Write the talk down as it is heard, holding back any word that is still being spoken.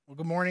Well,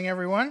 good morning,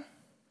 everyone.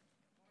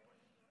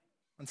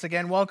 Once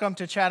again, welcome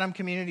to Chatham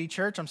Community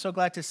Church. I'm so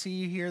glad to see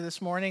you here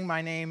this morning.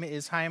 My name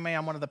is Jaime.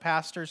 I'm one of the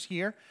pastors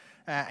here,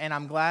 and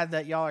I'm glad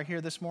that y'all are here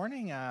this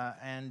morning.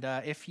 And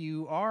if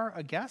you are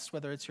a guest,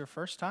 whether it's your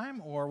first time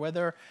or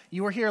whether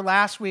you were here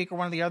last week or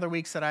one of the other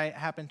weeks that I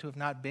happen to have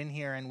not been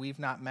here and we've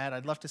not met,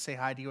 I'd love to say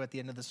hi to you at the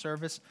end of the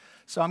service.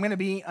 So I'm going to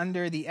be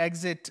under the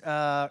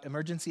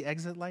emergency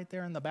exit light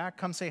there in the back.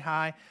 Come say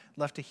hi.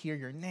 Love to hear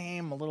your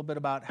name, a little bit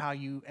about how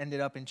you ended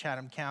up in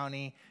Chatham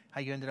County, how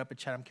you ended up at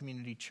Chatham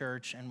Community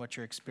Church, and what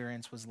your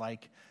experience was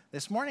like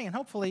this morning, and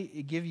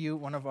hopefully give you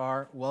one of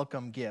our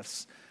welcome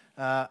gifts.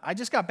 I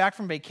just got back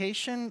from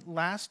vacation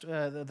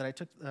that I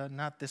took,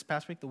 not this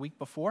past week, the week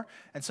before,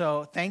 and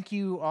so thank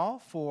you all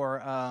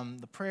for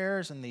the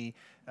prayers and the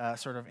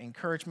sort of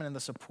encouragement and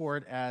the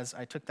support as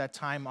I took that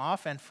time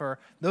off. And for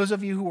those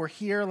of you who were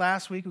here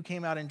last week, who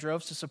came out in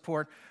droves to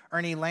support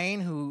Ernie Lane,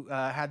 who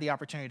had the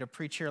opportunity to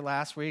preach here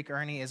last week.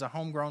 Ernie is a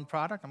homegrown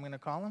product, I'm going to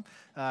call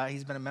him.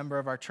 He's been a member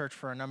of our church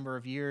for a number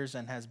of years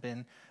and has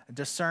been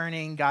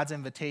discerning God's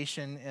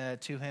invitation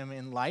to him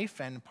in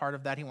life. And part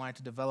of that, he wanted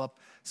to develop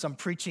some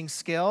preaching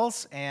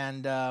skills.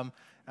 And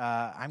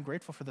I'm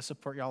grateful for the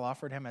support y'all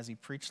offered him as he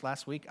preached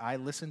last week. I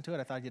listened to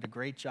it. I thought he did a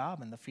great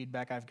job. And the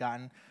feedback I've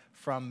gotten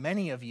from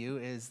many of you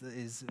is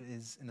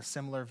in a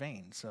similar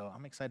vein. So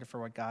I'm excited for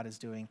what God is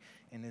doing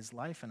in his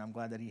life, and I'm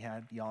glad that he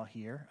had y'all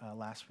here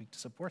last week to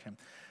support him.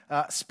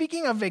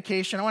 Speaking of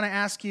vacation, I want to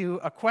ask you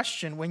a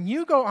question. When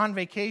you go on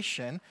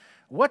vacation,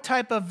 what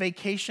type of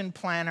vacation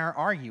planner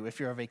are you, if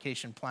you're a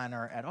vacation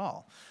planner at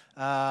all?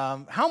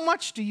 How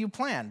much do you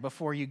plan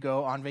before you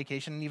go on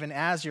vacation, and even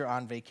as you're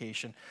on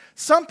vacation?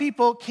 Some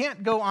people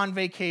can't go on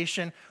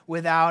vacation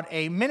without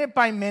a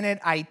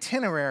minute-by-minute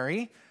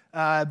itinerary,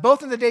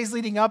 both in the days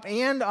leading up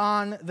and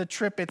on the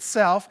trip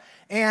itself,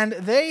 and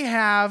they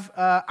have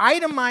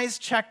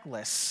itemized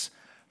checklists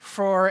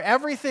for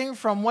everything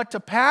from what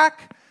to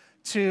pack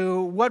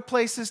to what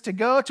places to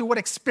go, to what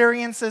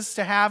experiences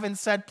to have in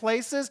said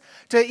places,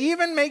 to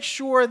even make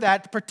sure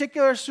that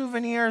particular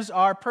souvenirs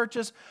are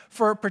purchased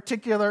for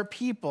particular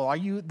people. Are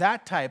you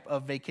that type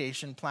of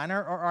vacation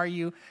planner, or are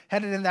you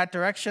headed in that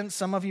direction?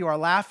 Some of you are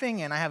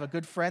laughing, and I have a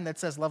good friend that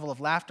says level of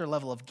laughter,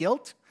 level of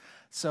guilt.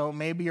 So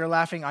maybe you're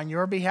laughing on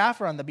your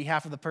behalf or on the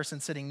behalf of the person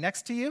sitting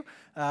next to you.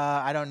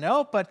 I don't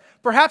know, but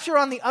perhaps you're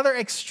on the other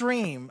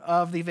extreme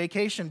of the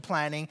vacation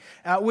planning,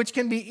 which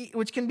can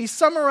be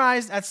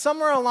summarized at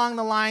somewhere along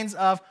the lines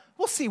of,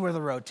 we'll see where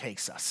the road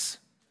takes us.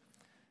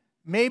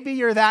 Maybe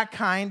you're that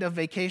kind of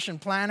vacation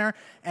planner,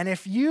 and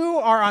if you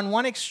are on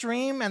one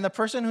extreme and the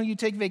person who you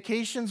take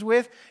vacations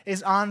with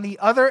is on the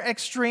other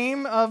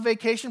extreme of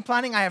vacation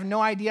planning, I have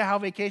no idea how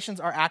vacations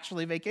are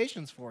actually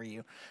vacations for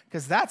you,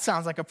 because that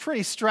sounds like a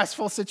pretty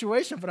stressful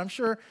situation, but I'm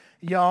sure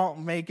y'all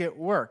make it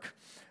work.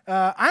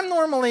 I'm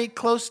normally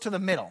close to the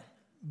middle,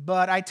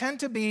 but I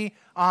tend to be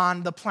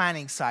on the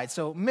planning side.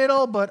 So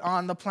middle, but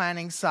on the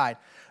planning side.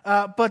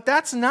 But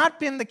that's not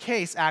been the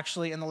case,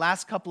 actually, in the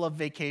last couple of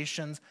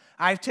vacations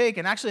I've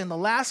taken. Actually, in the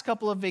last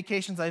couple of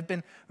vacations, I've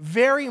been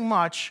very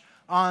much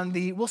on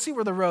the we'll see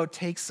where the road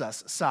takes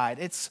us side.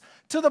 It's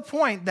to the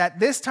point that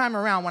this time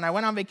around, when I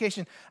went on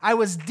vacation, I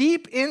was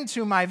deep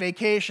into my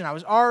vacation. I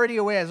was already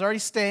away. I was already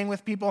staying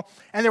with people.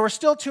 And there were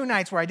still 2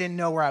 nights where I didn't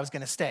know where I was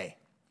going to stay,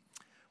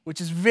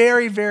 which is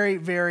very, very,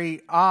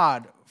 very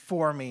odd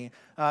for me.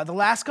 The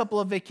last couple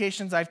of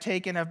vacations I've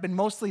taken have been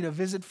mostly to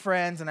visit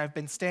friends, and I've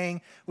been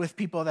staying with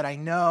people that I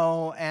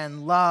know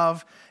and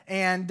love.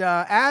 And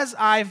as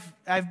I've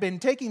been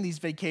taking these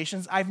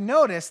vacations, I've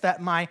noticed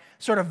that my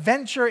sort of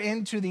venture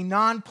into the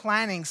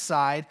non-planning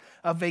side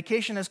of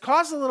vacation has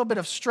caused a little bit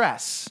of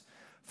stress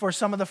for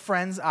some of the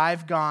friends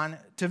I've gone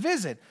to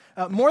visit.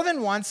 More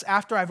than once,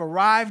 after I've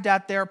arrived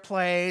at their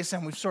place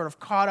and we've sort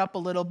of caught up a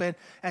little bit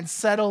and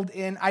settled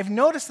in, I've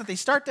noticed that they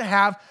start to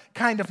have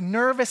kind of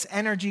nervous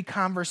energy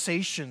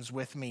conversations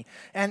with me.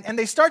 And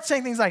they start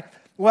saying things like,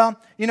 well,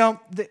 you know,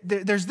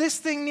 there's this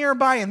thing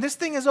nearby, and this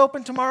thing is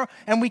open tomorrow,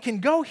 and we can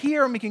go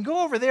here, and we can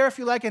go over there if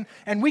you like,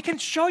 and we can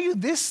show you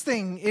this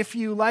thing if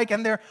you like.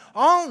 And they're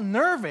all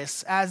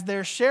nervous as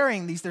they're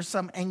sharing these. There's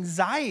some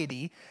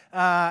anxiety.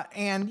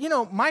 And, you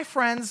know, my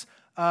friends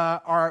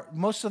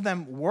most of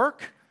them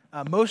work.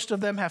 Most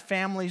of them have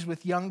families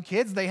with young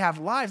kids. They have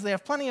lives. They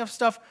have plenty of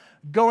stuff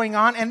going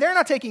on, and they're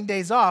not taking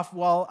days off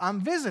while I'm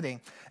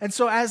visiting. And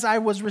so as I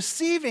was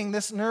receiving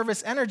this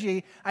nervous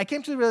energy, I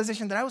came to the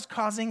realization that I was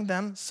causing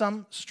them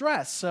some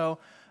stress. So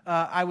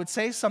I would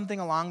say something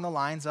along the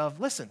lines of,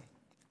 listen,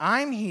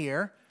 I'm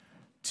here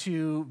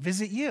to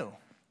visit you,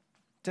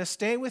 to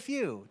stay with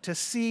you, to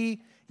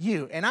see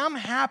you, and I'm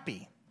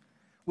happy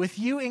with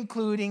you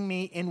including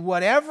me in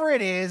whatever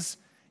it is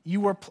you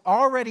were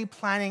already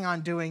planning on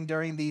doing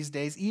during these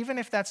days, even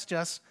if that's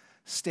just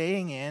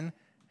staying in,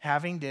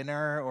 having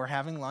dinner or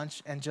having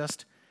lunch, and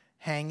just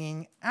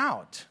hanging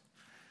out.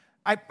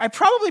 I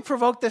probably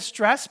provoked this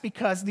stress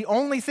because the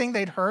only thing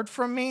they'd heard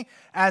from me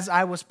as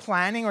I was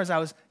planning or as I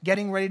was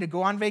getting ready to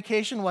go on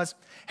vacation was,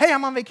 hey,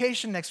 I'm on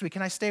vacation next week.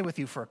 Can I stay with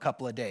you for a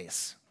couple of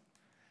days?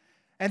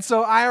 And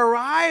so I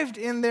arrived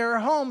in their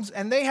homes,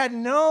 and they had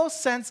no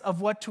sense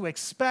of what to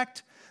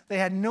expect. They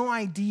had no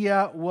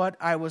idea what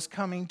I was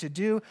coming to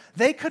do.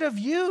 They could have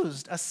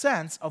used a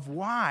sense of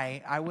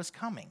why I was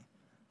coming,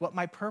 what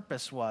my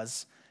purpose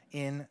was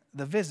in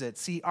the visit.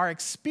 See, our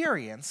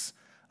experience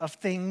of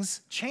things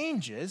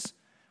changes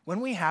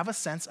when we have a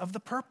sense of the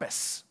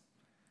purpose,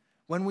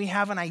 when we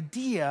have an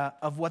idea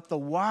of what the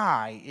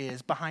why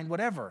is behind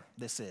whatever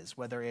this is,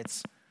 whether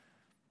it's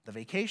the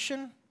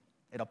vacation,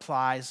 it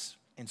applies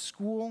in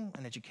school,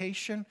 in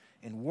education,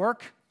 in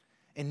work,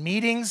 in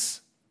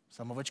meetings,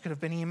 some of which could have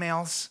been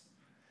emails,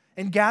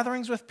 in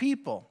gatherings with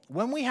people.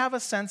 When we have a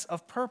sense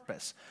of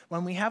purpose,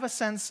 when we have a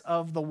sense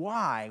of the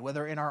why,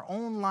 whether in our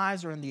own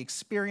lives or in the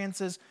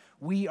experiences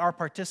we are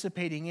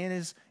participating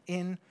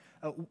in,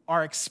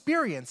 our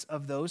experience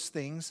of those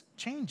things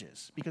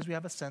changes because we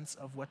have a sense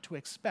of what to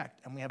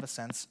expect and we have a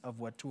sense of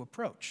what to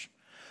approach.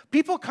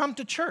 People come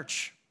to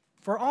church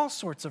for all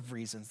sorts of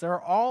reasons. There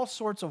are all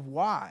sorts of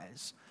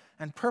whys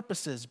and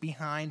purposes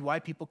behind why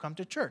people come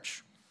to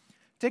church.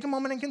 Take a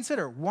moment and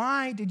consider,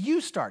 why did you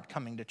start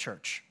coming to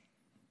church?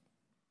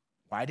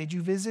 Why did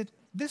you visit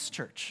this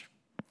church?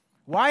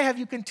 Why have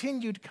you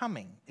continued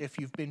coming if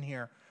you've been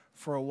here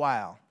for a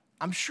while?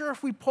 I'm sure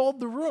if we polled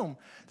the room,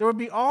 there would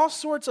be all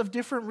sorts of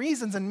different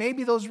reasons, and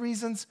maybe those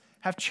reasons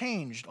have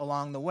changed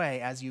along the way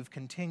as you've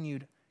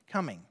continued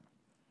coming.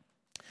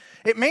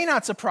 It may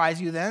not surprise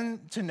you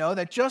then to know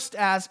that just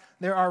as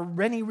there are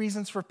many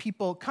reasons for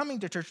people coming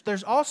to church,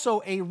 there's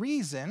also a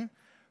reason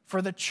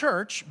for the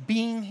church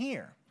being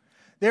here.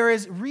 There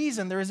is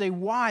reason, there is a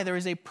why, there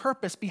is a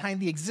purpose behind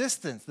the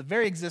existence, the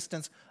very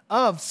existence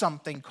of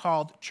something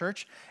called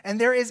church,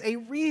 and there is a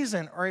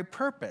reason or a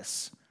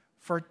purpose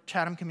for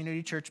Chatham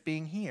Community Church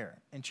being here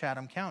in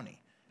Chatham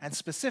County, and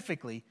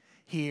specifically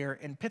here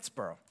in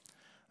Pittsboro.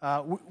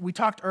 We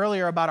talked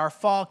earlier about our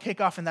fall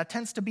kickoff, and that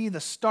tends to be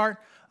the start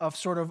of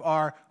sort of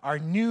our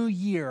new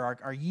year,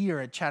 our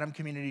year at Chatham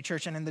Community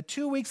Church. And in the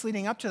 2 weeks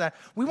leading up to that,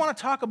 we want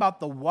to talk about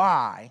the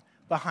why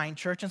behind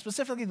church, and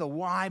specifically the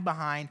why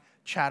behind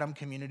Chatham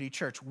Community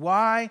Church.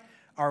 Why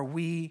are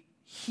we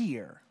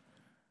here?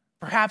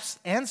 Perhaps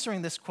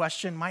answering this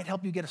question might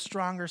help you get a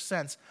stronger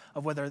sense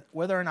of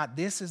whether or not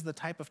this is the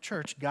type of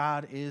church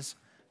God is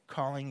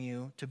calling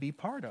you to be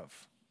part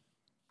of.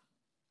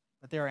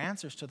 But there are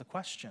answers to the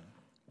question.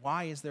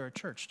 Why is there a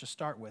church to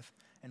start with?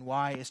 And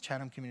why is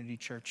Chatham Community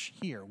Church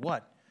here?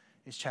 What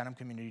is Chatham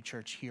Community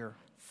Church here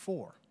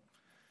for?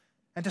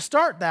 And to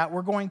start that,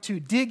 we're going to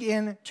dig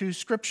into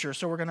Scripture.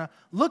 So we're going to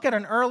look at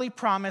an early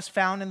promise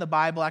found in the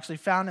Bible, actually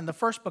found in the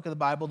first book of the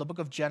Bible, the book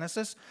of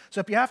Genesis.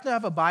 So if you have to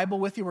have a Bible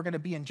with you, we're going to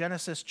be in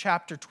Genesis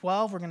chapter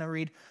 12. We're going to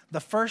read the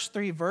first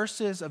 3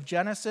 verses of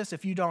Genesis.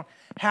 If you don't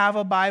have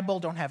a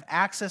Bible, don't have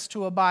access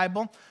to a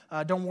Bible,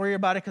 don't worry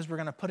about it because we're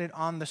going to put it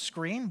on the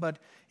screen. But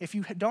if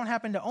you don't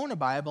happen to own a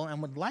Bible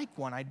and would like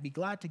one, I'd be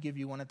glad to give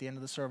you one at the end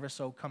of the service,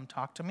 so come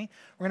talk to me.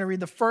 We're going to read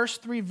the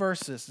first 3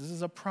 verses. This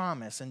is a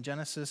promise in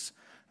Genesis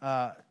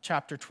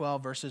chapter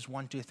 12, verses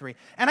 1, 2, 3.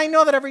 And I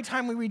know that every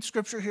time we read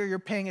Scripture here, you're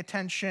paying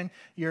attention,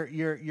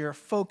 you're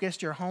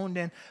focused, you're honed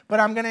in. But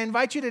I'm going to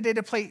invite you today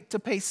to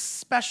pay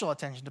special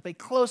attention, to pay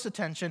close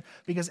attention,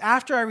 because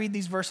after I read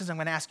these verses, I'm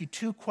going to ask you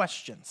 2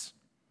 questions.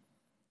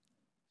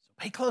 So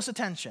pay close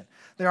attention.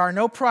 There are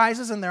no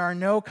prizes and there are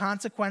no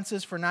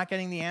consequences for not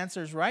getting the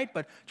answers right,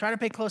 but try to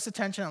pay close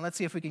attention and let's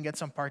see if we can get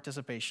some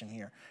participation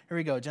here. Here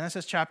we go,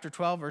 Genesis chapter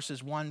 12,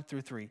 verses 1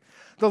 through 3.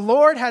 The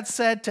Lord had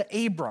said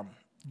to Abram,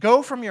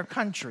 "Go from your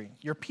country,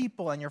 your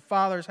people, and your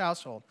father's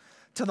household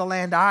to the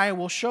land I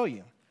will show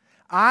you.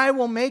 I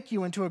will make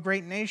you into a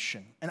great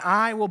nation, and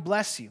I will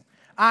bless you.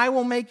 I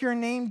will make your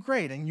name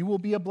great, and you will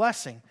be a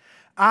blessing.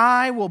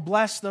 I will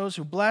bless those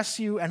who bless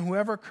you, and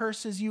whoever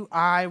curses you,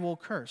 I will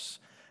curse.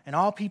 And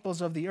all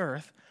peoples of the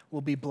earth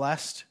will be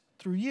blessed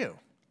through you."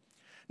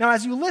 Now,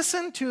 as you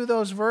listen to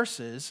those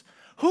verses,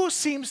 who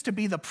seems to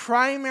be the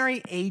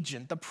primary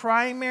agent, the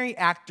primary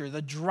actor,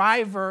 the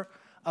driver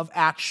of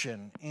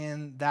action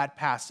in that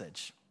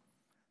passage?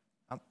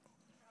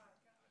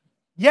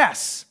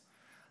 Yes,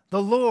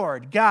 the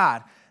Lord,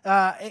 God.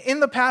 In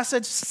the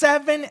passage,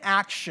 7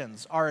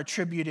 actions are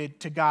attributed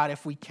to God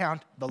if we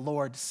count the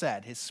Lord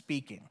said, his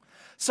speaking.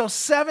 So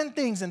 7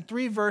 things in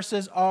 3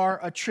 verses are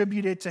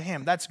attributed to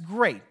him. That's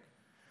great.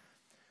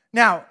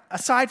 Now,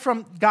 aside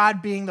from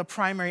God being the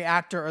primary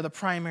actor or the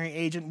primary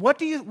agent,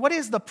 what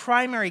is the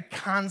primary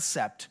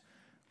concept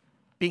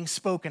being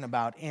spoken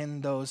about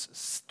in those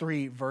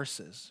 3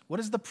 verses? What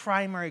is the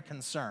primary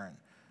concern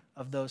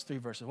of those 3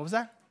 verses? What was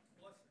that?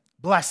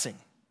 Blessing.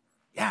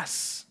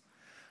 Yes.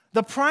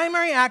 The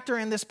primary actor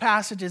in this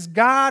passage is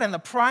God, and the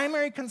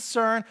primary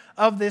concern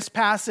of this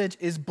passage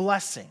is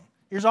blessing.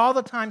 Here's all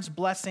the times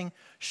blessing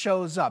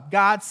shows up.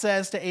 God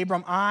says to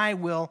Abram, "I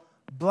will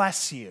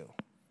bless you."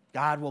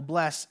 God will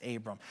bless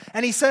Abram.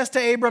 And he says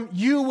to Abram,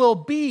 "You will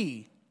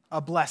be a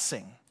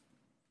blessing."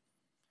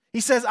 He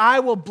says, "I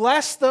will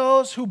bless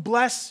those who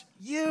bless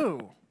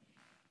you."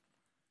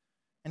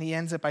 And he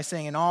ends it by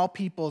saying, "And all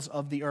peoples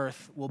of the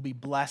earth will be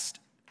blessed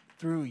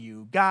through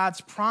you. God's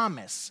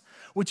promise,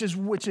 which is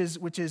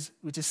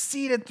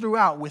seeded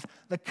throughout with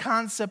the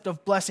concept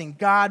of blessing,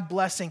 God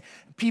blessing,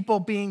 people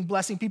being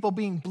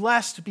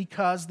blessed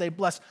because they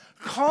bless,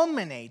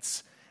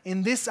 culminates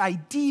in this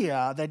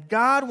idea that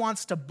God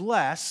wants to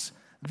bless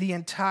the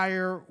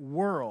entire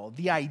world.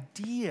 The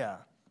idea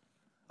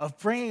of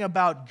bringing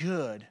about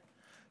good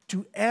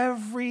to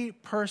every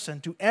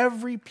person, to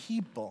every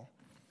people,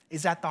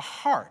 is at the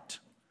heart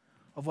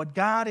of what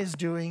God is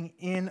doing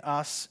in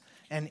us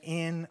and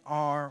in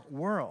our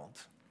world.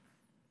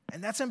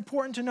 And that's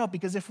important to note,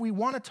 because if we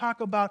want to talk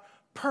about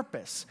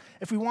purpose,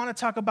 if we want to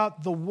talk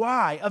about the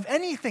why of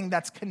anything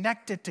that's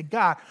connected to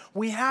God,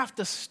 we have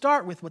to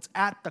start with what's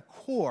at the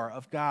core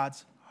of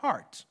God's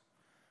heart.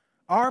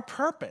 Our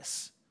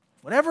purpose,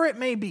 whatever it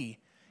may be,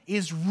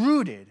 is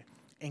rooted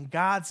in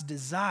God's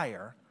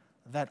desire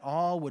that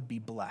all would be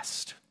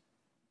blessed.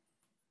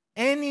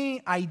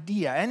 Any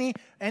idea,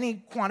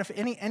 any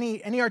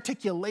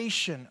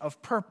articulation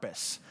of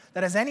purpose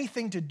that has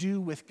anything to do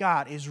with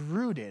God is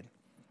rooted,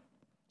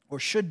 or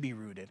should be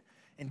rooted,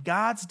 in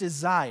God's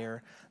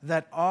desire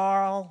that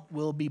all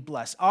will be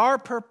blessed. Our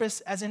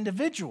purpose as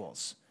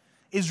individuals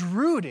is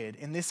rooted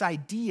in this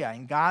idea,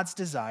 in God's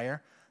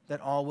desire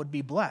that all would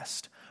be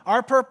blessed.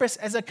 Our purpose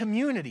as a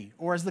community,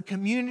 or as the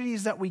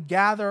communities that we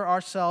gather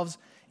ourselves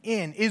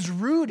in, is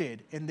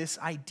rooted in this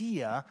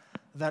idea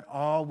that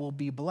all will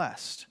be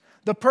blessed.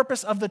 The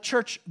purpose of the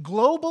church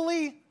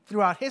globally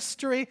throughout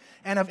history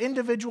and of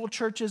individual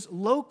churches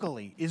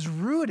locally is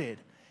rooted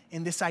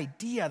in this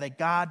idea that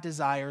God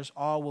desires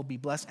all will be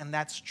blessed. And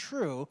that's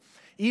true,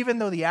 even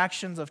though the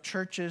actions of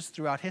churches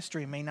throughout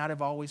history may not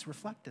have always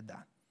reflected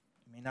that.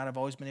 They may not have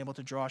always been able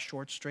to draw a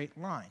short, straight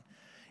line.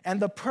 And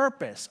the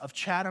purpose of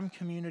Chatham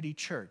Community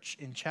Church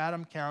in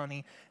Chatham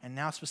County, and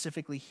now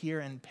specifically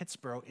here in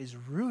Pittsboro, is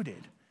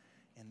rooted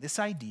in this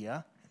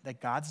idea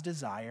that God's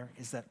desire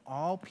is that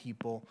all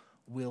people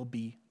will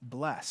be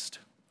blessed.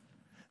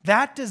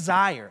 That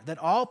desire that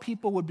all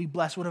people would be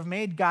blessed would have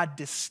made God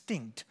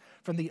distinct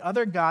from the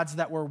other gods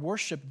that were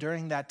worshipped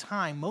during that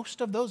time.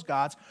 Most of those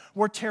gods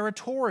were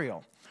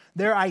territorial.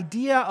 Their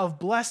idea of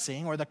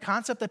blessing, or the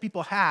concept that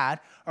people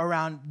had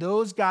around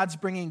those gods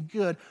bringing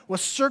good,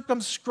 was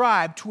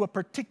circumscribed to a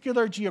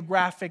particular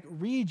geographic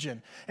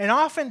region. And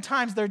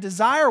oftentimes their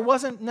desire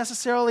wasn't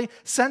necessarily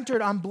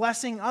centered on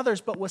blessing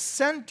others, but was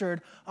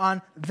centered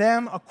on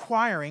them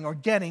acquiring or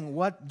getting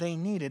what they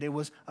needed. It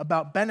was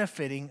about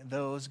benefiting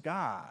those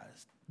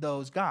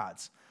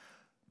gods.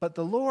 But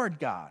the Lord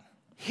God,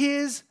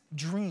 His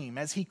dream,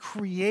 as He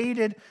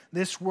created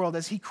this world,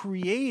 as He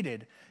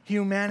created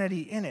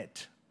humanity in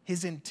it,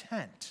 His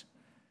intent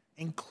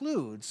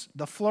includes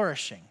the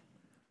flourishing,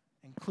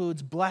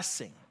 includes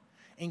blessing,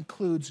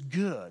 includes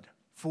good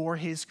for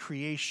His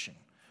creation,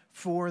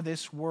 for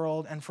this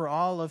world, and for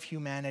all of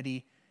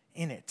humanity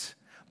in it.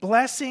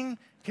 Blessing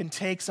can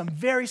take some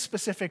very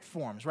specific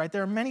forms, right?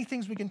 There are many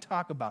things we can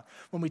talk about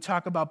when we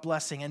talk about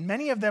blessing, and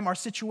many of them are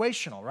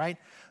situational, right?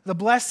 The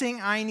blessing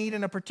I need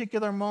in a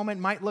particular moment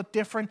might look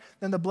different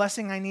than the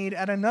blessing I need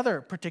at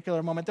another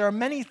particular moment. There are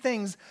many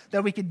things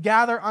that we could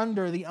gather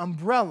under the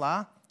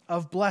umbrella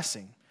of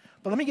blessing.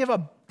 But let me give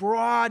a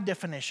broad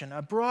definition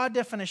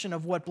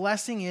of what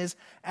blessing is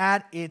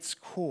at its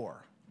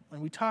core. When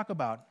we talk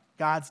about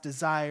God's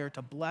desire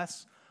to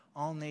bless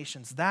all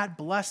nations, that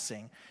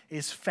blessing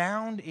is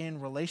found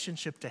in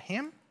relationship to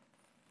Him,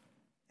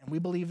 and we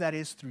believe that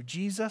is through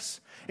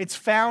Jesus. It's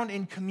found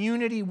in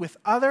community with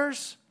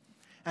others,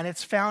 and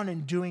it's found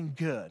in doing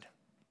good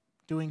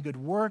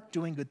work,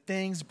 doing good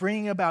things,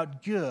 bringing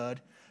about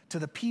good to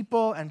the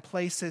people and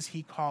places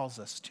He calls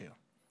us to.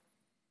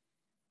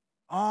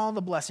 All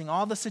the blessing,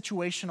 all the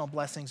situational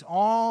blessings,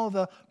 all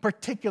the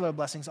particular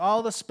blessings,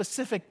 all the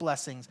specific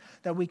blessings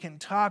that we can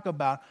talk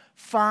about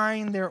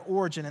find their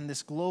origin in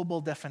this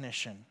global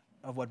definition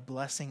of what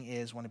blessing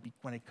is when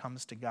it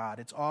comes to God.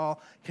 It's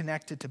all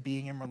connected to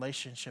being in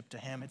relationship to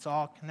Him. It's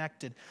all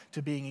connected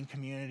to being in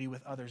community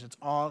with others. It's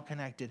all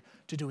connected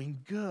to doing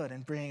good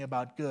and bringing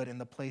about good in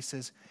the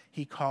places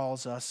He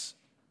calls us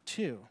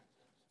to.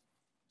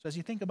 So as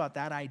you think about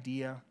that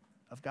idea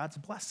of God's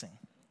blessing,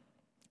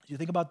 as you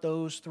think about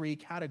those three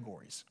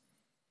categories,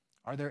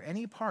 are there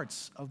any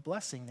parts of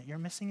blessing that you're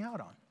missing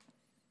out on?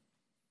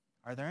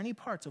 Are there any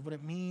parts of what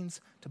it means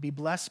to be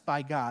blessed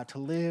by God, to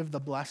live the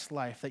blessed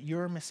life, that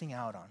you're missing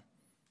out on?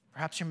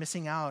 Perhaps you're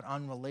missing out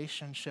on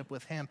relationship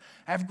with Him.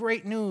 I have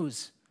great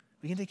news.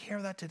 We can take care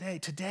of that today.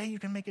 Today you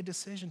can make a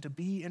decision to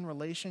be in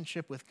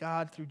relationship with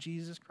God through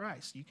Jesus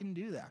Christ. You can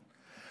do that.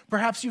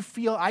 Perhaps you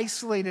feel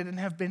isolated and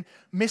have been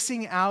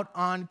missing out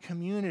on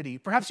community.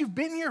 Perhaps you've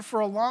been here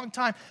for a long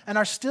time and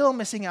are still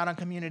missing out on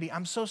community.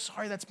 I'm so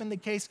sorry that's been the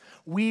case.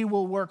 We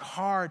will work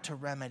hard to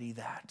remedy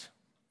that.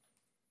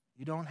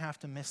 You don't have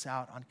to miss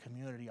out on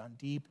community, on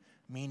deep,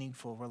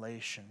 meaningful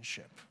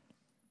relationship.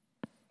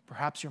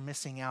 Perhaps you're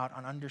missing out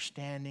on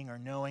understanding or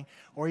knowing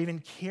or even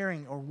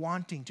caring or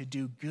wanting to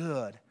do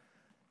good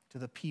to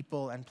the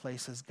people and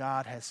places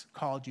God has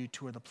called you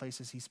to, or the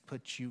places He's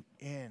put you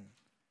in.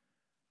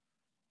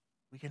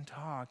 We can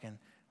talk and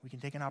we can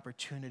take an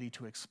opportunity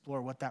to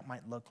explore what that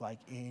might look like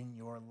in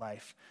your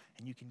life.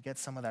 And you can get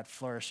some of that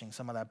flourishing,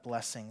 some of that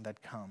blessing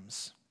that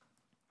comes.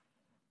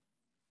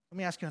 Let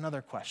me ask you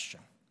another question.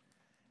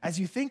 As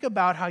you think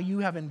about how you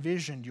have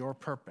envisioned your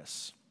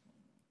purpose,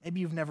 maybe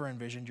you've never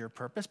envisioned your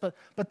purpose, but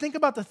think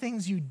about the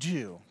things you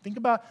do. Think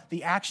about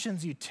the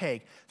actions you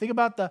take. Think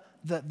about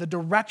the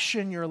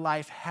direction your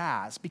life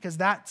has, because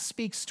that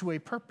speaks to a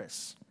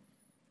purpose.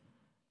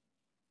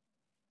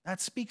 That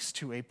speaks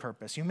to a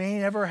purpose. You may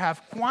never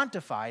have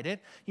quantified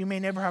it. You may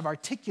never have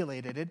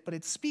articulated it, but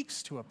it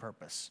speaks to a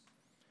purpose.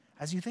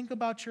 As you think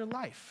about your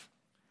life,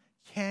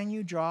 can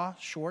you draw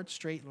short,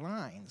 straight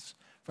lines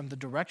from the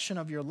direction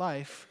of your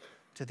life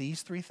to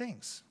these three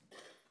things?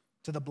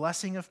 To the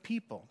blessing of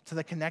people, to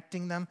the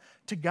connecting them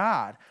to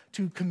God,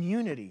 to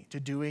community, to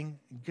doing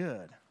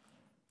good.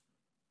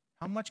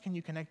 How much can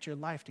you connect your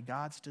life to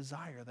God's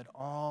desire that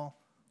all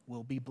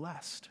will be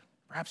blessed?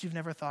 Perhaps you've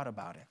never thought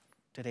about it.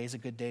 Today's a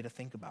good day to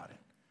think about it.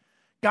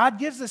 God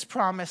gives this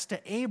promise to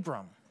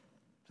Abram,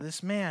 to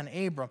this man,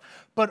 Abram.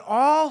 But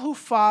all who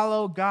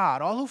follow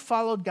God, all who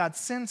followed God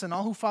since, and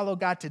all who follow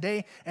God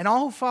today, and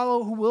all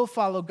who will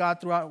follow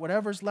God throughout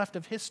whatever's left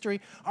of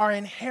history, are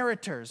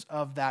inheritors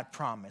of that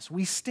promise.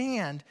 We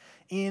stand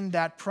in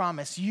that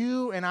promise.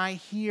 You and I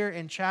here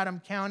in Chatham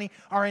County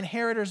are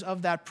inheritors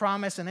of that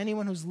promise, and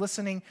anyone who's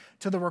listening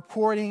to the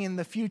recording in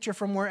the future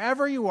from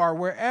wherever you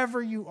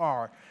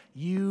are,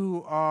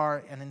 you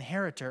are an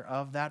inheritor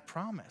of that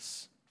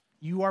promise.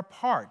 We are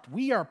part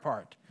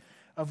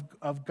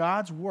of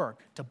God's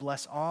work to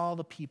bless all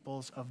the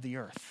peoples of the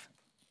earth.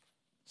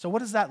 So what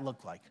does that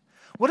look like?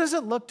 What does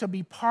it look to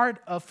be part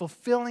of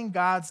fulfilling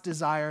God's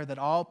desire that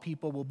all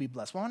people will be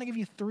blessed? Well, I want to give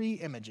you three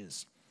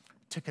images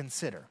to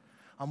consider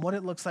on what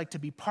it looks like to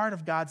be part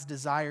of God's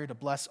desire to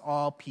bless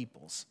all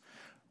peoples.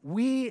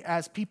 We,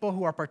 as people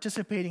who are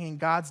participating in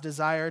God's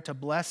desire to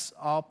bless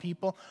all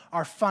people,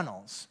 are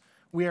funnels.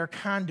 We are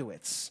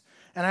conduits.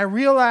 And I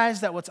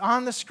realize that what's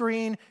on the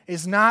screen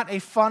is not a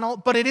funnel,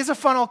 but it is a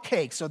funnel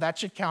cake, so that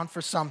should count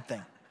for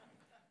something.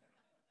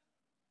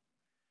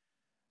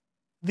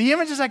 The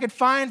images I could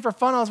find for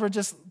funnels were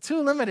just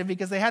too limited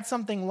because they had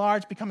something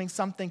large becoming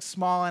something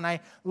small, and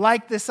I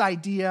like this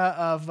idea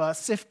of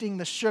sifting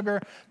the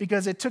sugar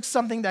because it took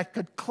something that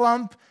could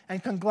clump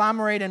and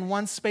conglomerate in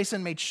one space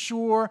and made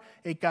sure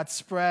it got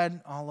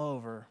spread all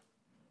over,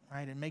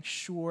 right? And make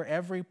sure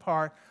every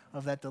part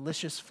of that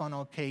delicious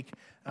funnel cake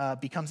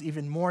becomes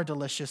even more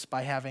delicious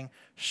by having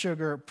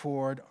sugar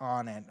poured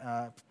on it.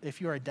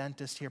 If you're a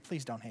dentist here,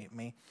 please don't hate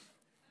me.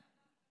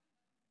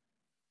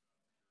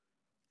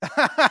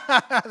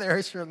 There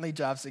is certainly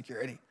job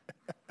security.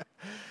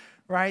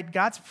 Right?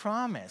 God's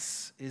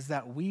promise is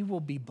that we will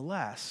be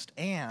blessed,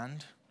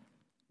 and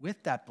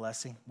with that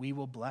blessing, we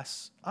will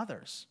bless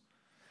others.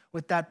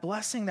 With that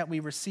blessing that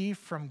we receive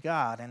from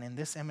God, and in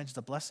this image,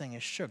 the blessing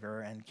is sugar,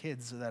 and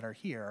kids that are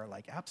here are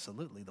like,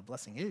 absolutely, the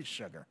blessing is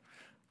sugar.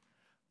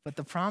 But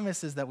the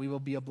promise is that we will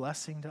be a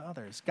blessing to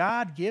others.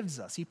 God gives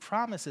us, He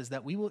promises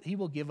that He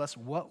will give us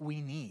what we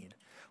need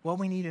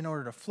in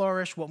order to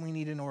flourish, what we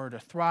need in order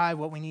to thrive,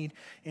 what we need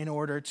in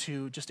order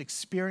to just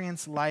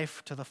experience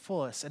life to the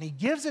fullest. And He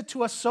gives it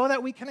to us so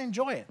that we can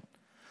enjoy it.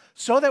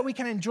 So that we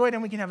can enjoy it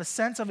and we can have a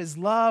sense of His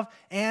love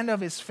and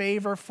of His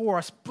favor for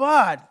us.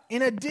 But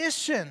in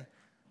addition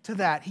to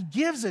that, He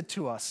gives it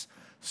to us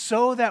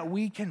so that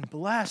we can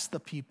bless the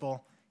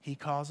people He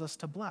calls us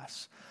to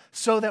bless.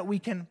 So that we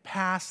can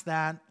pass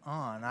that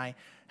on. I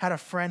had a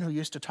friend who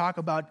used to talk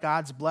about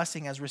God's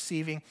blessing as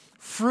receiving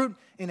fruit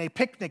in a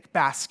picnic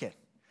basket.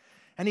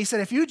 And he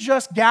said, if you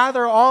just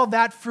gather all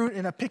that fruit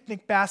in a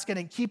picnic basket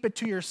and keep it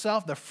to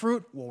yourself, the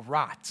fruit will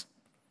rot.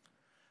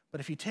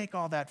 But if you take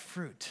all that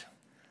fruit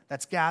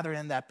that's gathered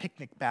in that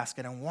picnic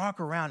basket and walk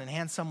around and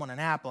hand someone an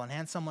apple and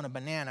hand someone a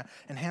banana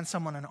and hand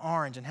someone an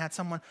orange and hand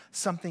someone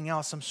something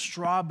else, some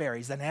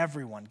strawberries, then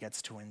everyone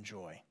gets to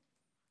enjoy.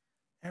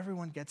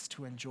 Everyone gets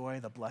to enjoy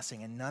the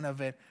blessing, and none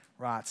of it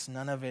rots,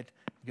 none of it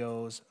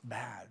goes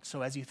bad.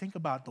 So as you think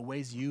about the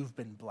ways you've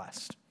been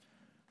blessed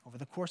over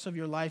the course of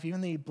your life, even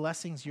the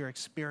blessings you're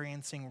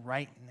experiencing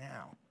right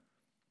now,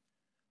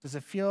 does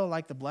it feel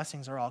like the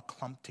blessings are all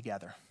clumped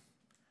together?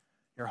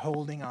 You're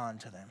holding on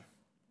to them.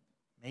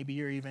 Maybe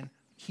you're even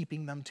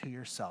keeping them to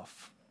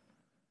yourself.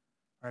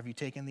 Or have you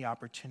taken the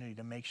opportunity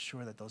to make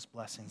sure that those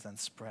blessings then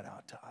spread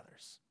out to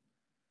others?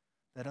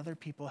 That other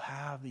people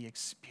have the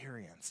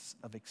experience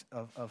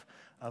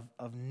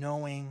of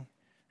knowing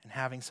and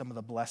having some of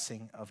the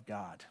blessing of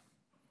God.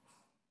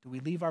 Do we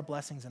leave our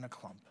blessings in a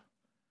clump?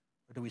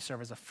 Or do we serve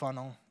as a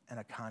funnel and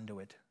a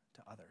conduit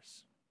to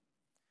others?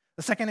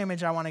 The second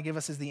image I want to give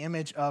us is the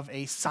image of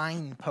a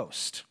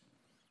signpost.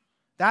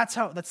 That's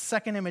the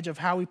second image of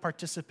how we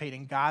participate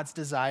in God's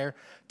desire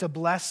to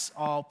bless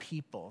all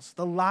peoples.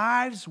 The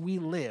lives we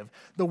live,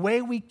 the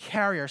way we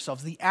carry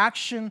ourselves, the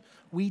action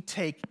we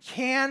take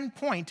can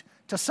point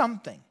to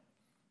something.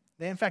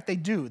 In fact, they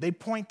do. They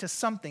point to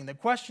something. The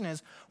question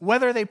is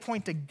whether they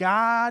point to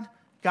God,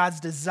 God's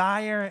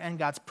desire, and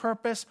God's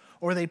purpose,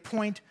 or they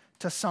point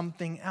to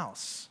something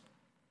else.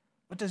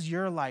 What does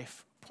your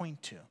life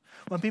point to?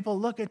 When people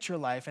look at your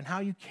life and how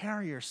you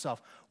carry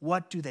yourself,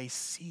 what do they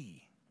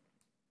see?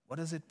 What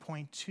does it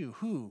point to?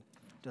 Who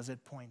does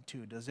it point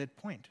to? Does it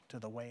point to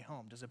the way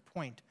home? Does it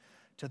point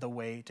to the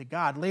way to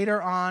God?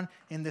 Later on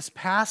in this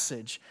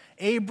passage,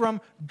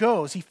 Abram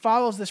goes. He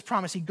follows this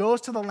promise. He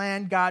goes to the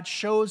land God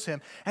shows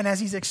him. And as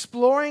he's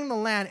exploring the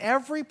land,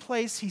 every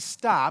place he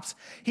stops,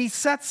 he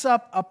sets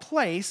up a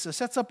place,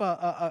 sets up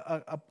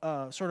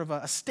a sort of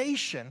a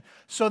station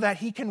so that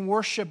he can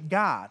worship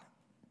God.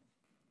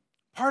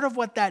 Part of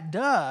what that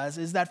does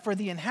is that for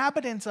the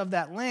inhabitants of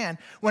that land,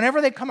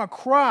 whenever they come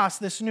across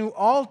this new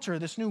altar,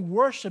 this new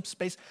worship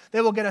space, they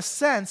will get a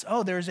sense,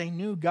 oh, there's a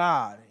new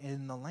God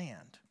in the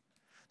land.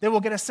 They will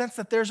get a sense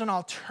that there's an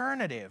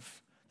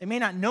alternative. They may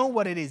not know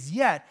what it is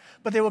yet,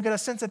 but they will get a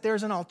sense that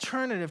there's an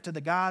alternative to the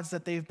gods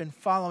that they've been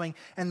following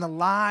and the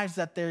lives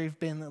that they've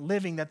been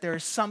living, that there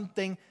is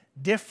something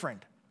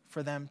different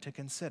for them to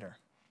consider.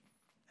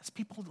 As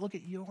people look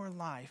at your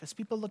life, as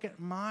people look at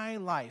my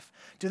life,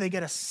 do they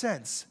get a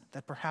sense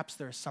that perhaps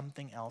there is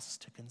something else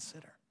to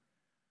consider?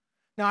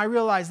 Now, I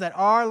realize that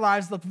our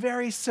lives look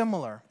very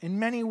similar in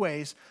many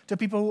ways to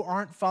people who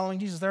aren't following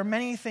Jesus. There are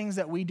many things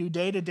that we do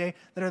day to day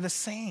that are the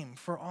same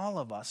for all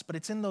of us, but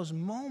it's in those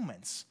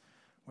moments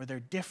where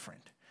they're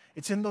different.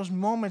 It's in those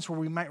moments where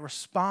we might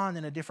respond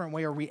in a different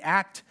way or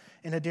react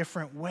in a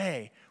different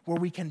way, where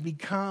we can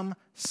become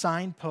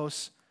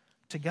signposts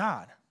to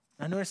God.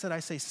 Now, notice that I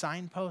say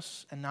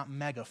signposts and not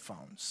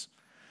megaphones.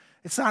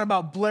 It's not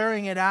about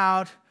blaring it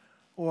out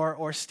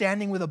or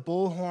standing with a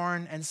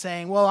bullhorn and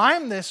saying, well,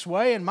 I'm this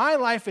way and my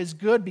life is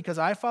good because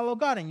I follow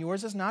God and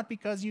yours is not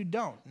because you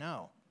don't.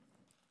 No.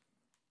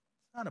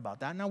 It's not about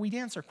that. Now, we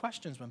answer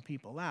questions when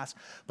people ask,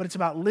 but it's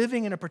about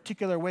living in a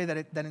particular way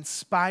that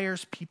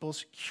inspires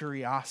people's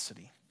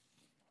curiosity.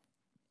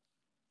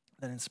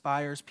 That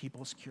inspires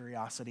people's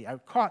curiosity. I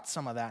caught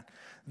some of that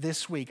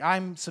this week.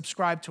 I'm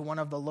subscribed to one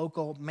of the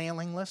local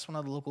mailing lists, one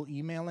of the local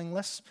emailing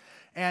lists.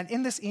 And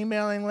in this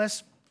emailing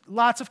list,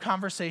 lots of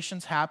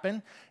conversations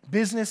happen.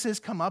 Businesses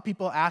come up,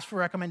 people ask for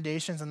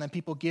recommendations, and then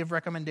people give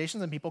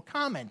recommendations, and people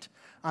comment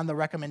on the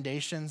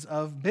recommendations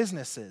of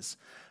businesses.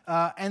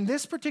 And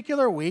this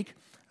particular week,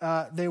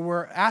 they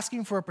were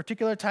asking for a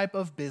particular type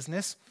of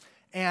business,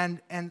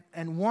 and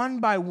one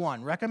by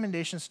one,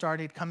 recommendations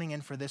started coming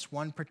in for this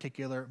one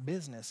particular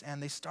business.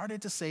 And they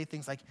started to say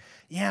things like,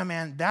 yeah,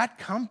 man, that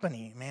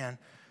company, man,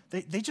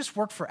 they just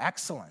work for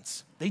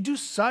excellence. They do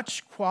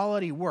such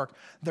quality work.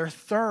 They're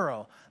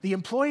thorough. The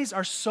employees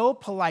are so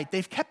polite.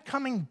 They've kept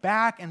coming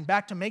back and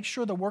back to make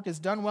sure the work is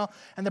done well.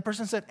 And the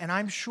person said, and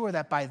I'm sure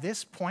that by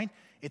this point,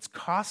 it's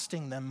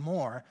costing them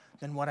more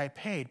than what I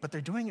paid. But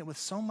they're doing it with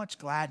so much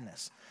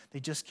gladness.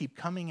 They just keep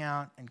coming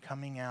out and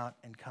coming out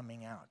and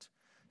coming out.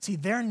 See,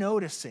 they're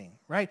noticing,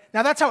 right?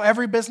 Now, that's how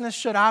every business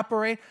should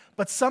operate,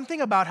 but something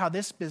about how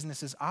this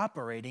business is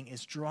operating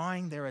is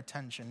drawing their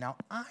attention. Now,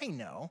 I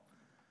know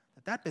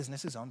that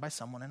business is owned by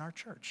someone in our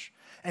church.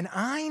 And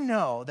I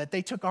know that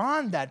they took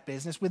on that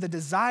business with a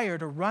desire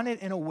to run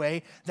it in a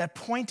way that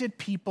pointed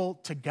people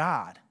to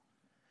God.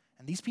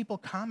 And these people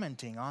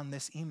commenting on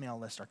this email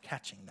list are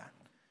catching that.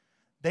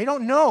 They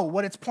don't know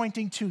what it's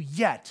pointing to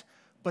yet,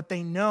 but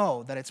they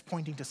know that it's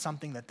pointing to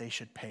something that they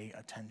should pay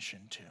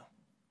attention to.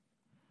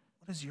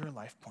 What is your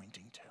life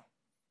pointing to?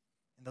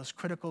 In those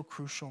critical,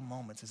 crucial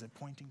moments, is it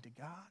pointing to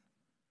God?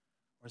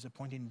 Or is it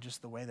pointing to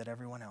just the way that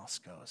everyone else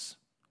goes?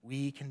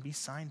 We can be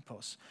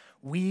signposts.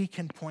 We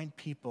can point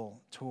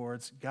people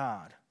towards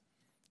God.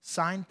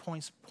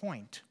 Signposts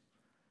point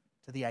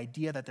to the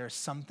idea that there's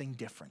something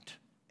different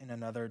in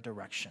another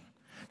direction.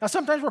 Now,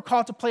 sometimes we're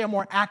called to play a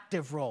more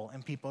active role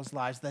in people's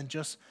lives than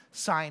just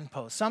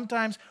signposts.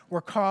 Sometimes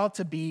we're called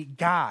to be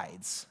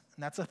guides.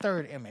 And that's a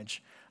third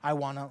image I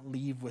want to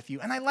leave with you.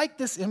 And I like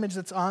this image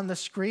that's on the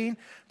screen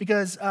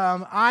because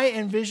I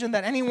envision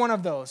that any one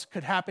of those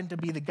could happen to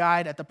be the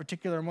guide at the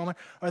particular moment,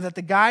 or that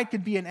the guide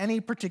could be in any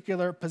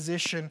particular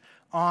position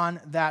on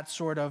that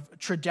sort of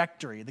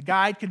trajectory. The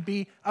guide could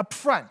be up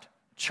front,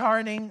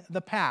 charting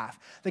the path.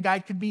 The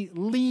guide could be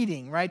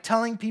leading, right,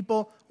 telling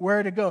people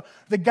where to go.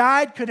 The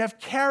guide could have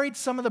carried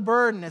some of the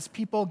burden as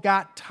people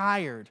got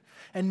tired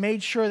and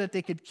made sure that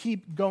they could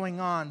keep going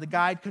on. The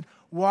guide could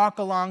walk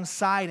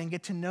alongside and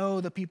get to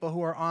know the people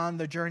who are on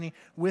the journey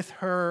with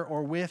her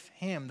or with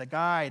him. The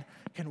guide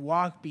can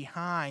walk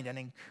behind and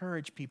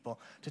encourage people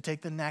to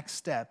take the next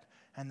step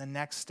and the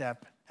next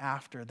step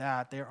after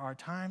that. There are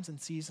times and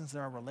seasons,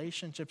 there are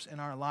relationships in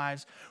our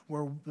lives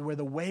where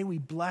the way we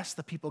bless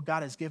the people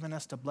God has given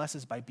us to bless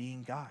is by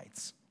being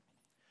guides.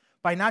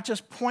 By not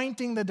just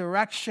pointing the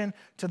direction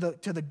to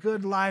the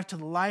good life, to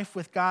the life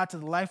with God, to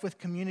the life with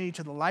community,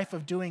 to the life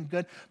of doing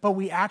good, but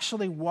we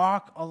actually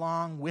walk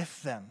along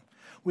with them.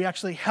 We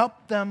actually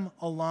help them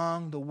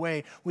along the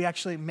way. We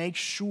actually make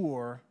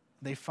sure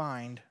they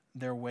find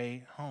their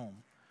way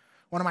home.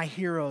 One of my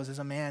heroes is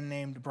a man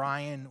named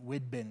Brian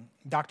Widbin.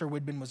 Dr.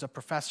 Widbin was a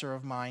professor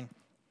of mine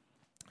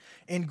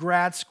in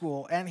grad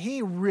school, and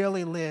he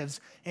really lives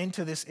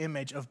into this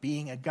image of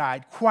being a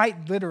guide,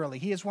 quite literally.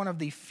 He is one of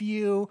the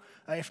few,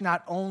 if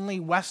not only,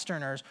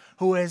 Westerners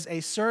who is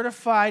a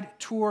certified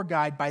tour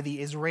guide by the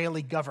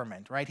Israeli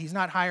government, right? He's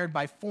not hired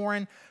by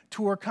foreign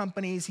tour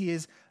companies. He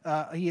is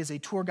a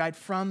tour guide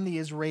from the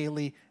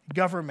Israeli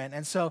government.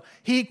 And so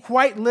he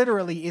quite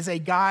literally is a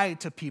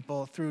guide to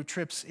people through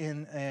trips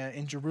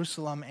in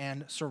Jerusalem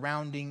and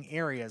surrounding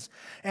areas.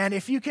 And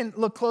if you can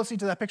look closely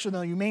to that picture,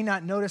 though, you may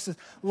not notice this.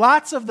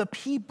 Lots of the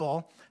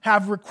people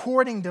have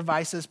recording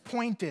devices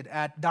pointed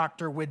at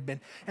Dr. Widman.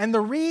 And the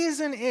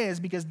reason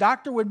is because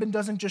Dr. Widman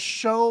doesn't just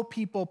show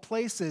people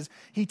places,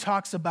 he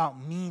talks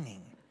about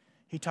meaning.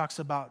 He talks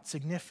about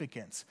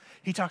significance.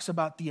 He talks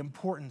about the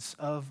importance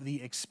of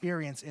the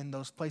experience in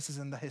those places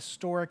and the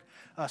historic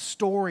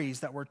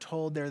stories that were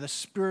told there, the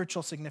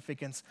spiritual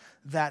significance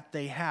that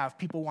they have.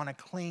 People want to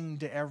cling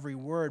to every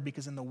word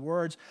because in the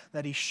words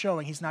that he's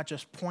showing, he's not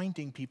just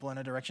pointing people in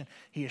a direction,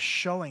 he is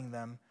showing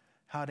them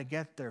how to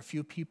get there.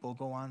 Few people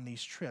go on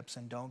these trips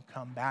and don't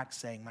come back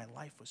saying, my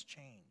life was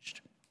changed.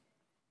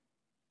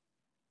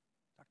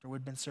 Dr.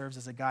 Widman serves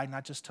as a guide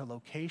not just to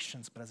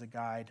locations, but as a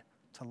guide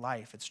to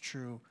life. It's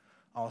true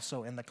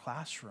also in the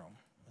classroom,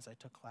 as I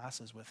took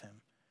classes with him.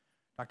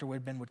 Dr.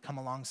 Widman would come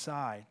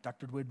alongside.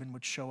 Dr. Widman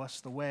would show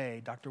us the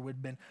way. Dr.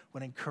 Widman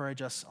would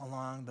encourage us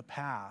along the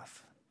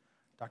path.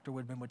 Dr.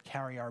 Widman would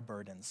carry our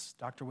burdens.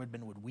 Dr.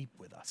 Widman would weep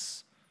with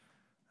us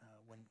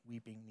when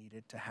weeping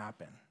needed to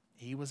happen.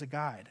 He was a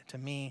guide to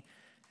me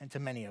and to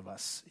many of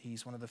us.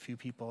 He's one of the few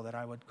people that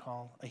I would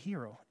call a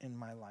hero in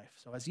my life.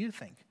 So as you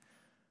think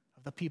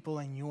of the people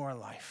in your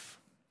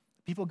life,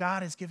 the people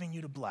God is giving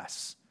you to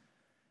bless,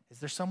 is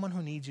there someone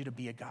who needs you to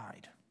be a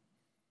guide?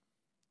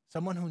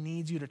 Someone who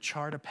needs you to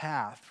chart a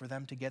path for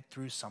them to get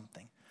through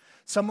something?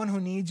 Someone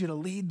who needs you to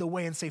lead the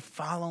way and say,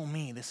 follow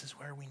me. This is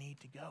where we need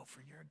to go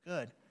for your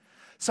good.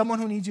 Someone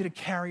who needs you to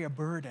carry a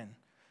burden.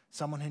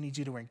 Someone who needs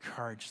you to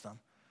encourage them.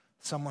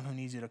 Someone who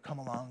needs you to come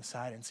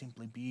alongside and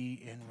simply be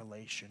in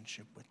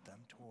relationship with them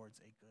towards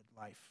a good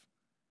life.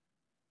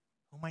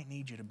 Who might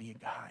need you to be a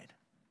guide?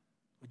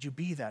 Would you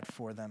be that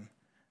for them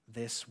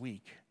this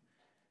week?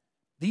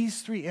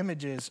 These three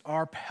images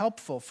are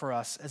helpful for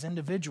us as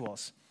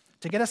individuals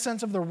to get a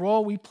sense of the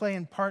role we play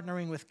in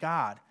partnering with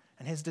God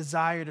and his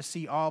desire to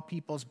see all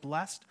peoples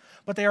blessed,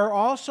 but they are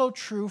also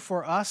true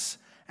for us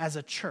as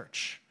a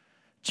church.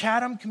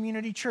 Chatham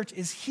Community Church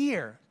is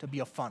here to be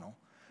a funnel,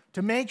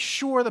 to make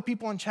sure the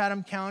people in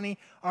Chatham County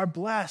are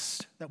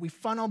blessed, that we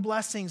funnel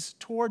blessings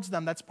towards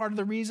them. That's part of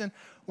the reason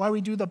why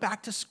we do the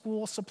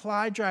back-to-school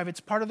supply drive. It's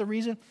part of the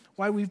reason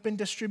why we've been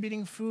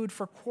distributing food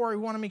for Quarry.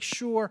 We want to make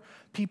sure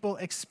people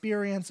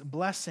experience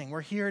blessing.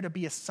 We're here to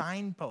be a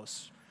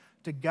signpost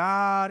to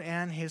God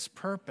and his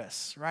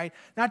purpose, right?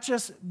 Not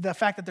just the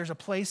fact that there's a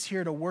place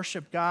here to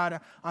worship God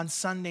on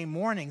Sunday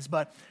mornings,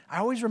 but I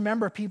always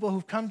remember people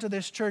who've come to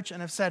this church and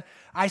have said,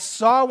 I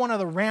saw one of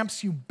the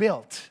ramps you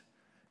built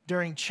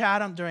during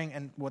Chatham,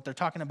 and what they're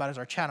talking about is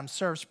our Chatham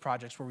Serves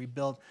projects where we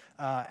build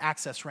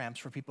access ramps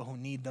for people who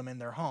need them in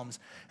their homes.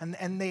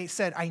 And they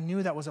said, I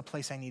knew that was a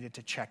place I needed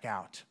to check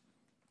out.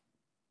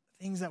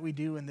 Things that we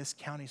do in this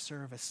county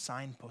serve as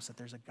signposts that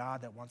there's a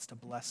God that wants to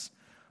bless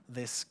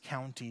this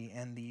county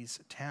and these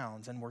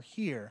towns. And we're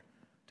here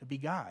to be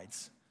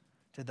guides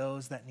to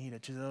those that need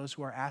it, to those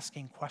who are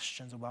asking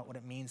questions about what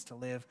it means to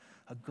live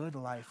a good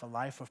life, a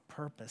life of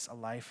purpose, a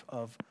life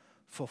of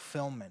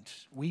fulfillment.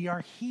 We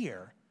are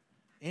here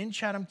in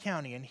Chatham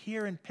County and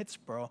here in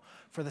Pittsboro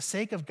for the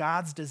sake of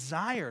God's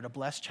desire to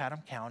bless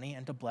Chatham County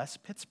and to bless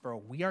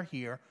Pittsboro. We are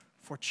here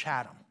for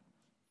Chatham.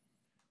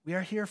 We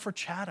are here for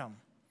Chatham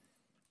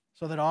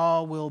so that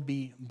all will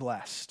be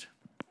blessed.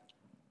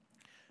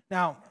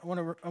 Now, I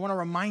want to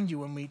remind you,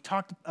 when we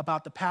talked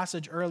about the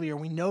passage earlier,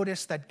 we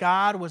noticed that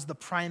God was the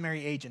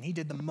primary agent. He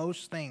did the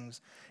most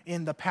things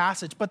in the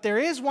passage. But there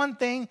is one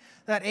thing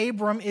that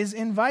Abram is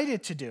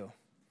invited to do.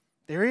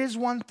 There is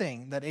one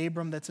thing that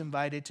Abram that's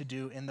invited to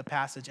do in the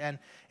passage, and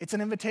it's an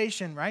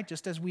invitation, right?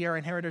 Just as we are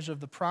inheritors of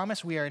the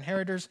promise, we are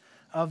inheritors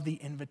of the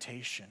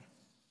invitation.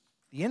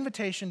 The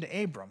invitation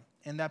to Abram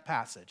in that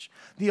passage.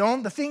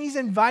 The thing he's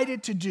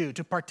invited to do,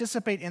 to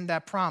participate in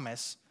that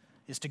promise,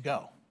 is to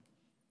go.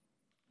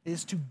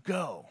 Is to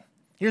go.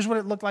 Here's what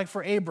it looked like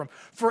for Abram.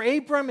 For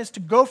Abram is to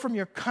go from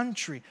your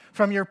country,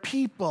 from your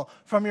people,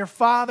 from your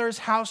father's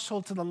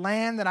household to the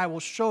land that I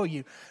will show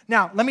you.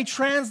 Now, let me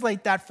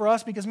translate that for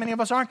us because many of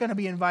us aren't going to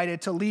be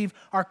invited to leave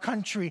our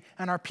country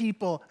and our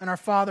people and our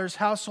father's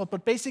household.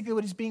 But basically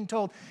what he's being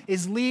told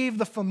is leave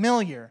the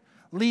familiar,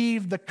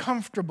 leave the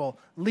comfortable,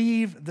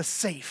 leave the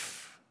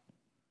safe.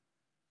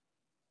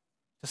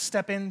 To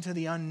step into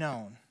the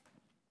unknown.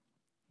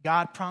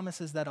 God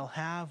promises that he'll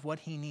have what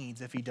he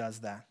needs if he does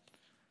that.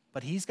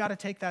 But he's got to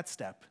take that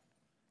step.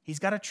 He's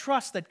got to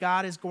trust that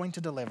God is going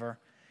to deliver.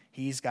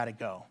 He's got to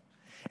go.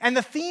 And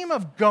the theme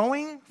of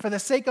going for the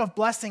sake of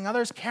blessing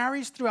others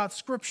carries throughout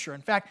Scripture.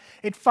 In fact,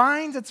 it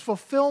finds its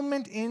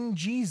fulfillment in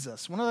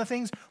Jesus. One of the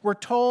things we're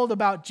told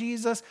about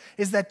Jesus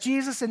is that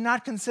Jesus did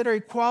not consider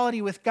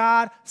equality with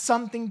God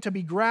something to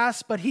be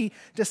grasped, but he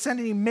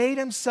descended, he made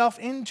himself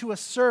into a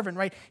servant,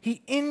 right?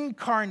 He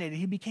incarnated,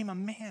 he became a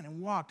man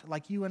and walked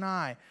like you and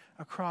I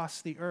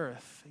across the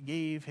earth,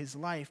 gave his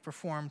life,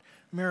 performed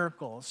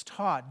miracles,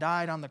 taught,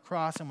 died on the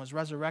cross, and was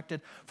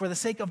resurrected for the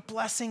sake of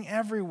blessing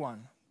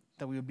everyone,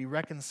 that we would be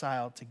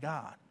reconciled to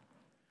God.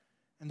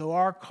 And though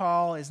our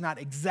call is not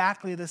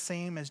exactly the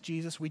same as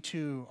Jesus, we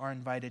too are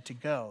invited to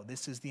go.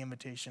 This is the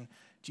invitation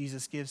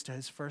Jesus gives to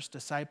his first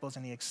disciples,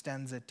 and he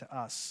extends it to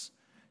us.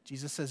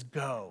 Jesus says,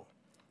 go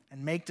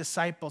and make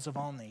disciples of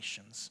all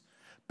nations,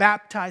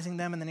 baptizing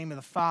them in the name of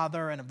the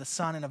Father and of the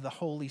Son and of the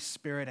Holy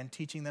Spirit, and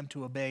teaching them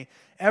to obey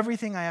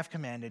everything I have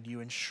commanded you.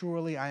 And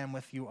surely I am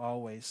with you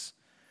always,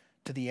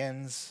 to the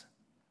ends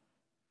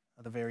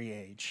of the very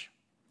age.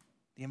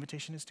 The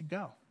invitation is to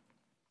go.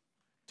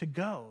 To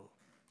go.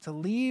 To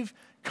leave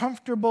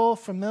comfortable,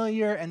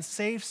 familiar, and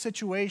safe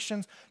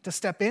situations, to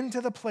step into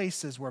the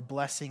places where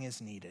blessing is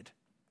needed.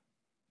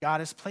 God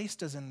has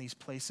placed us in these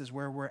places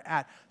where we're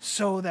at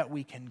so that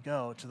we can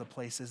go to the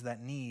places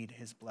that need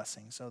his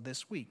blessing. So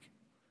this week,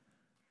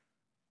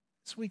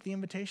 the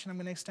invitation I'm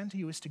going to extend to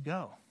you is to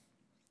go.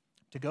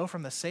 To go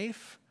from the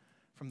safe,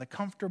 from the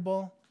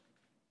comfortable,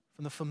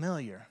 from the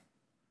familiar,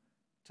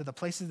 to the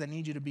places that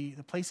need you to be,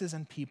 the places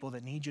and people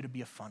that need you to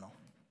be a funnel,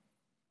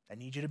 that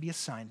need you to be a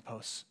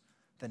signpost,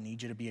 that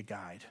need you to be a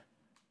guide.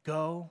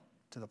 Go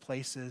to the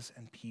places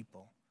and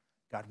people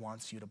God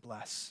wants you to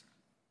bless.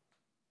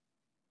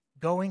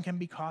 Going can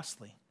be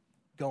costly.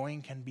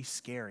 Going can be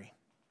scary.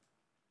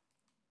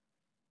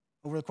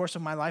 Over the course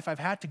of my life, I've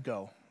had to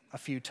go a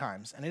few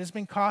times, and it has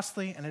been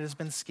costly and it has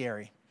been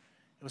scary.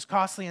 It was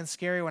costly and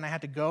scary when I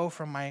had to go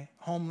from my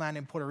homeland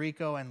in Puerto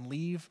Rico and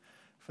leave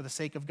for the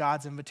sake of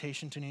God's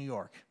invitation to New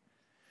York.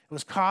 It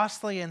was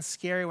costly and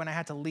scary when I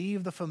had to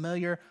leave the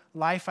familiar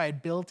life I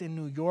had built in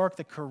New York,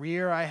 the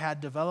career I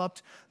had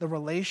developed, the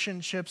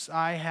relationships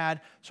I had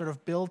sort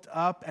of built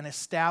up and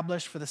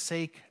established for the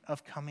sake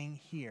of coming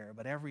here.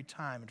 But every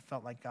time it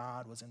felt like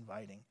God was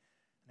inviting,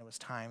 and it was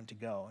time to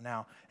go.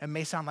 Now, it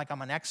may sound like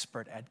I'm an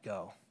expert at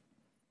go.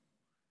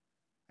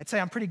 I'd say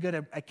I'm pretty good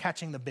at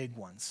catching the big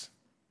ones,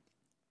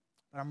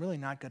 but I'm really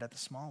not good at the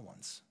small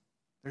ones.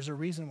 There's a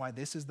reason why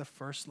this is the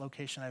first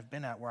location I've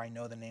been at where I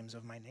know the names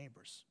of my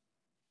neighbors.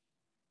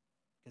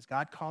 Because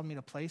God called me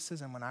to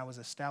places, and when I was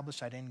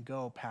established, I didn't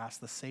go past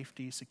the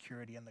safety,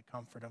 security, and the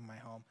comfort of my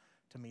home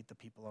to meet the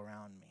people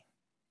around me.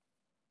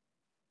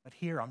 But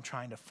here I'm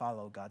trying to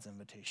follow God's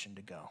invitation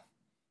to go.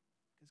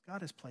 Because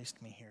God has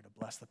placed me here to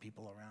bless the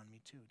people around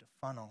me too, to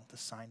funnel, to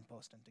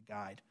signpost, and to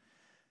guide.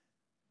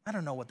 I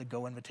don't know what the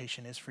go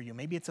invitation is for you.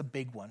 Maybe it's a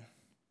big one.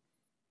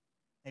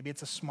 Maybe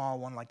it's a small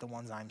one like the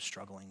ones I'm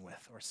struggling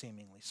with, or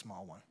seemingly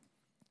small one.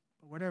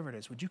 But whatever it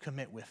is, would you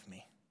commit with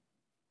me?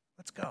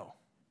 Let's go.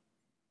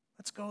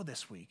 Let's go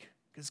this week,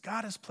 because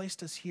God has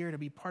placed us here to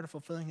be part of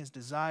fulfilling his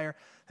desire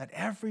that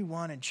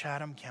everyone in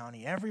Chatham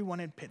County, everyone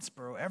in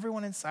Pittsburgh,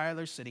 everyone in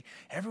Siler City,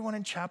 everyone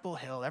in Chapel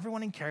Hill,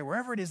 everyone in Cary,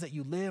 wherever it is that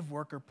you live,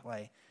 work, or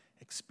play,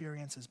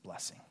 experience his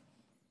blessing,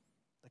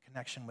 the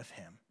connection with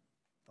him,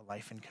 the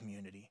life in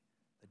community,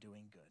 the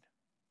doing good.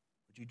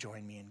 Would you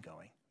join me in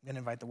going? I'm going to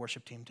invite the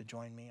worship team to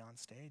join me on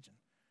stage, and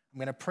I'm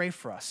going to pray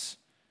for us.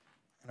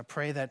 I'm going to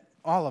pray that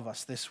all of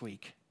us this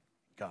week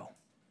go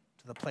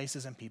to the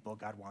places and people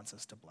God wants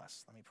us to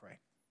bless. Let me pray.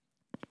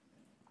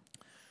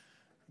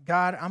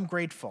 God, I'm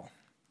grateful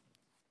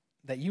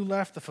that you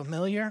left the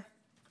familiar,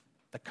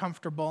 the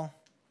comfortable,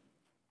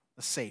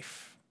 the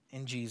safe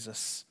in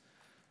Jesus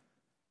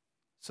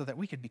so that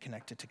we could be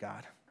connected to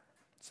God,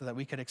 so that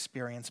we could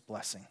experience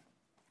blessing.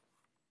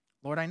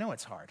 Lord, I know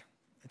it's hard.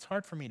 It's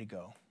hard for me to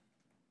go.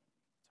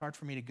 It's hard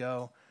for me to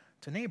go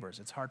to neighbors.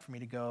 It's hard for me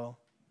to go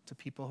to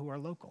people who are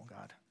local,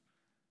 God.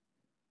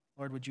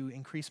 Lord, would you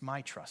increase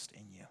my trust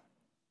in you,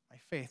 my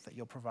faith that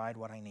you'll provide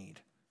what I need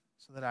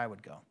so that I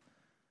would go.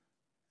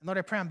 And Lord,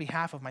 I pray on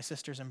behalf of my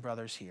sisters and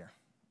brothers here.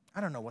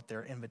 I don't know what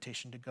their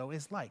invitation to go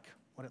is like,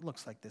 what it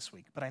looks like this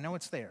week, but I know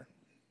it's there.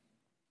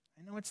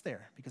 I know it's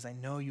there because I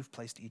know you've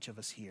placed each of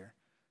us here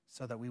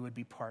so that we would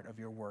be part of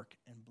your work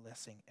in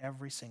blessing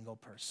every single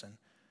person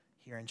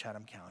here in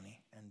Chatham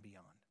County and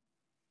beyond.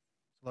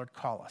 So Lord,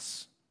 call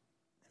us,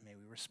 and may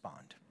we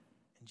respond.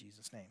 In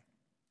Jesus' name,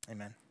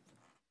 amen.